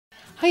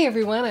Hi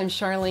everyone, I'm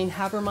Charlene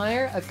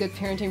Habermeyer of Good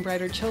Parenting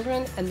Brighter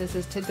Children, and this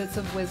is Tidbits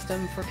of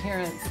Wisdom for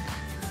Parents.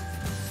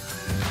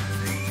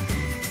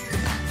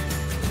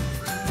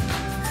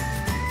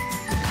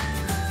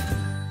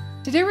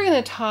 Today we're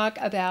going to talk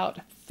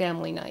about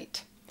family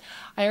night.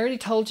 I already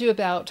told you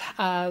about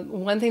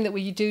one thing that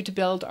we do to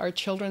build our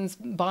children's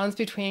bonds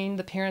between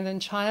the parent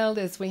and child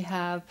is we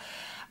have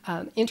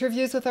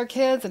interviews with our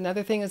kids.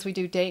 Another thing is we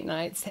do date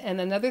nights.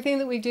 And another thing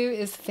that we do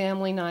is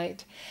family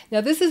night. Now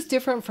this is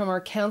different from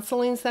our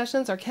counseling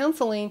sessions. Our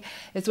counseling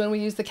is when we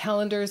use the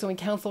calendars and we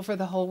counsel for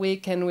the whole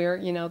week, and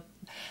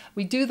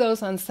we do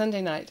those on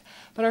Sunday night.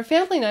 But our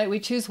family night, we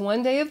choose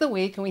one day of the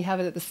week and we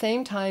have it at the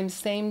same time,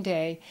 same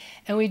day.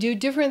 And we do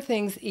different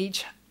things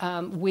each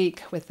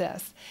week with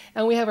this.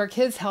 And we have our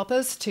kids help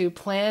us to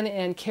plan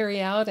and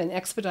carry out and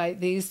expedite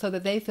these so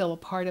that they feel a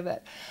part of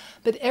it.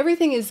 But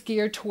everything is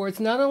geared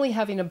towards not only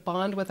having a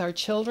bond with our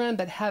children,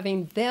 but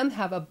having them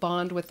have a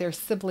bond with their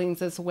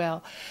siblings as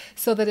well.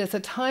 So that it's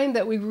a time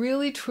that we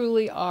really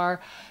truly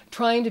are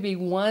trying to be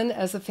one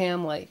as a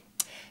family.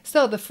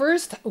 So the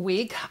first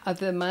week of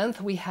the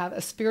month, we have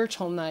a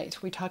spiritual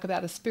night. We talk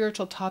about a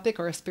spiritual topic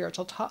or a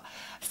spiritual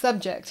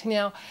subject.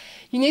 Now,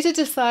 you need to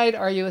decide,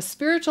 are you a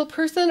spiritual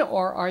person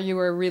or are you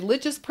a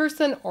religious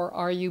person or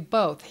are you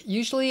both?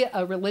 Usually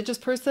a religious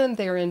person,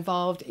 they're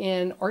involved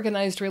in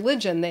organized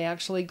religion. They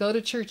actually go to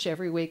church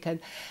every week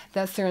and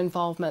that's their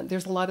involvement.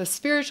 There's a lot of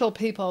spiritual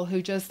people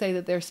who just say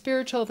that they're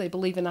spiritual, they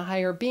believe in a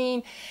higher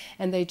being,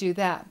 and they do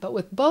that. But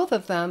with both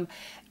of them,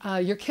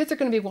 your kids are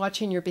going to be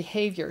watching your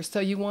behavior. So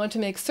you want to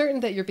make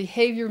certain that your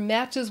behavior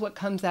matches what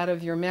comes out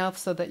of your mouth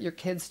so that your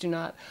kids do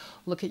not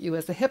look at you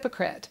as a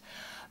hypocrite.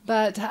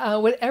 But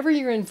whatever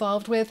you're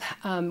involved with,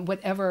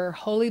 whatever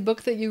holy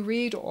book that you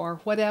read or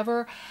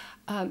whatever,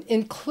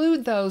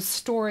 include those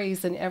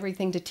stories and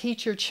everything to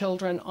teach your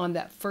children on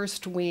that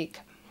first week.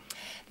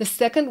 The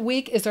second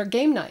week is our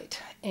game night.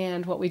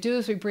 And what we do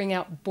is we bring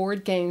out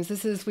board games.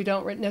 We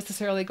don't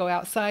necessarily go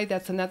outside.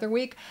 That's another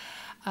week.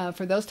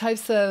 For those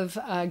types of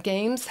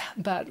games,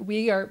 but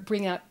we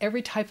bring out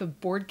every type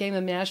of board game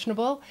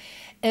imaginable.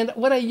 And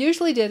what I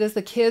usually did is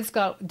the kids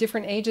got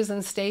different ages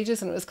and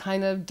stages, and it was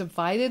kind of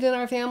divided in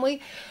our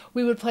family.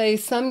 We would play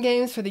some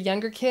games for the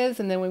younger kids,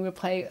 and then we would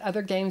play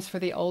other games for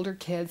the older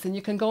kids. And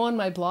you can go on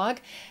my blog,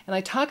 and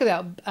I talk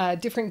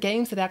about different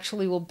games that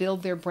actually will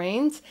build their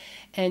brains,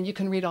 and you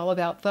can read all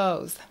about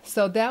those.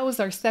 So that was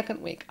our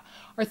second week.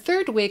 Our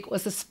third week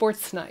was a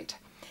sports night.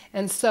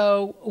 And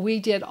so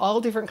we did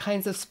all different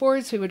kinds of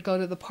sports. We would go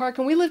to the park,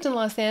 and we lived in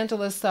Los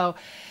Angeles, so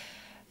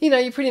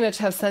you pretty much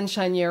have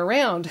sunshine year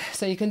round,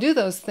 so you can do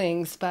those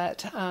things.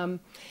 But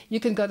you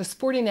can go to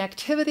sporting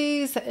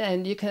activities,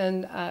 and you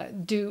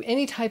can do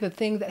any type of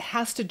thing that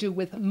has to do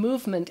with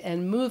movement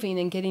and moving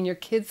and getting your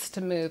kids to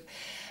move.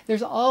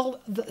 There's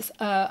all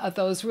of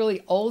those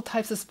really old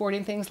types of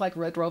sporting things like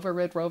Red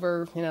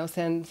Rover,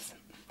 sends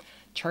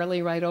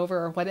Charlie right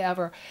over or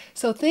whatever.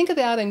 So think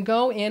about and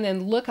go in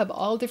and look up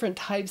all different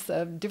types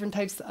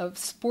of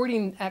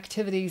sporting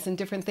activities and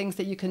different things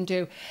that you can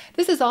do.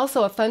 This is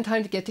also a fun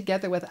time to get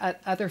together with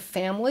other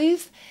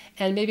families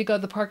and maybe go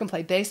to the park and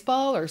play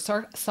baseball or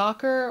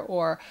soccer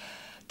or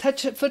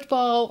touch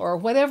football or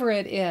whatever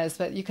it is,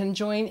 but you can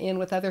join in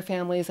with other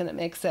families and it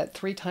makes it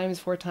 3 times,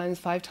 4 times,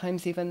 5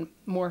 times even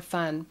more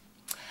fun.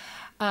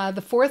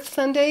 The fourth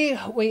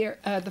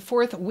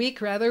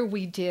week,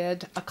 we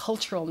did a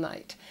cultural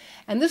night.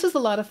 And this was a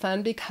lot of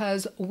fun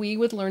because we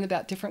would learn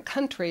about different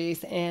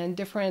countries and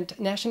different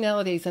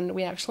nationalities. And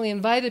we actually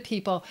invited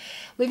people.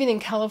 Living in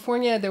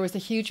California, there was a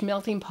huge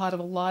melting pot of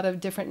a lot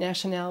of different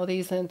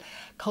nationalities and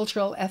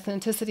cultural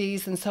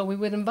ethnicities. And so we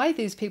would invite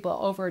these people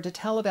over to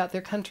tell about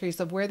their countries,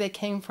 of where they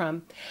came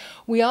from.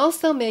 We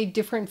also made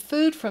different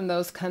food from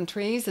those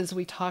countries as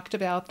we talked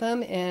about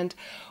them. And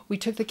we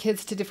took the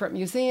kids to different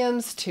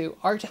museums, to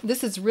art.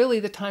 This is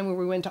really the time where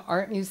we went to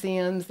art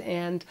museums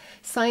and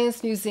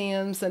science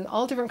museums and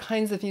all different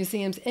kinds of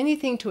museums,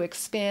 anything to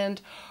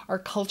expand our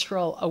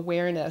cultural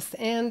awareness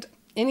and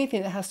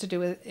anything that has to do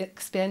with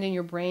expanding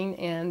your brain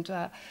and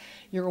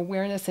your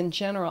awareness in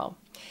general.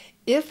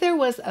 If there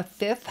was a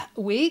 5th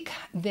week,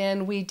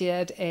 then we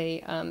did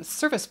a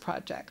service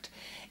project.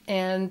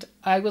 And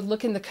I would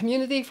look in the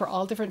community for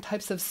all different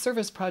types of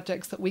service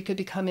projects that we could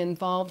become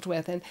involved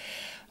with. And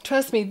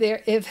trust me,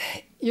 if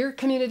your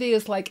community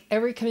is like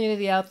every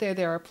community out there,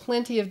 there are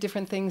plenty of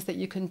different things that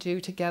you can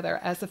do together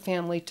as a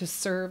family to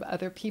serve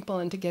other people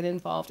and to get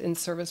involved in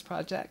service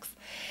projects.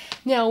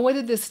 Now, what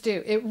did this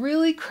do? It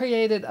really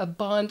created a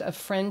bond of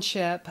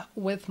friendship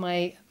with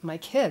my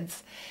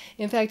kids.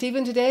 In fact,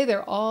 even today,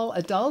 they're all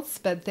adults,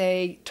 but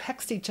they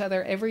text each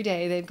other every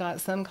day. They've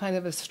got some kind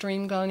of a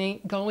stream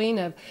going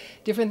of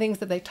different things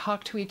that they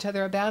talk to each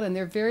other about, and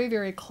they're very,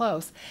 very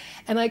close.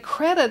 And I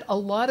credit a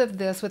lot of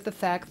this with the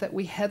fact that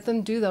we had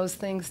them do those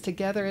things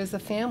together as a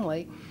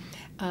family.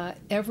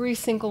 Every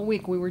single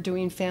week we were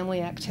doing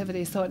family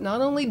activities. So it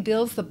not only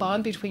builds the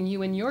bond between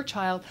you and your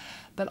child,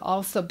 but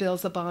also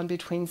builds a bond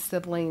between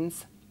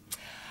siblings.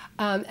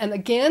 And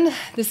again,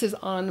 this is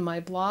on my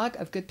blog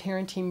of Good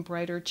Parenting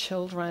Brighter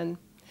Children.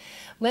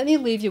 Let me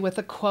leave you with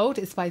a quote.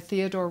 It's by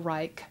Theodore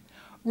Reich.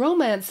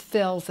 Romance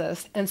fills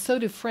us, and so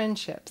do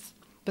friendships,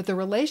 but the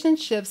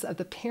relationships of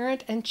the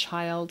parent and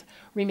child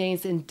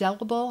remains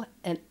indelible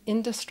and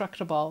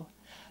indestructible,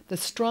 the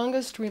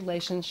strongest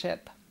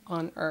relationship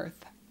on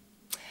earth.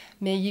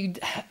 May you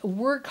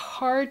work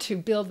hard to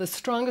build the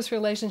strongest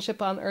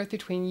relationship on earth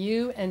between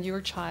you and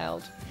your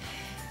child.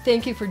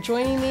 Thank you for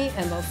joining me,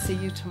 and I'll see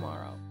you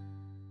tomorrow.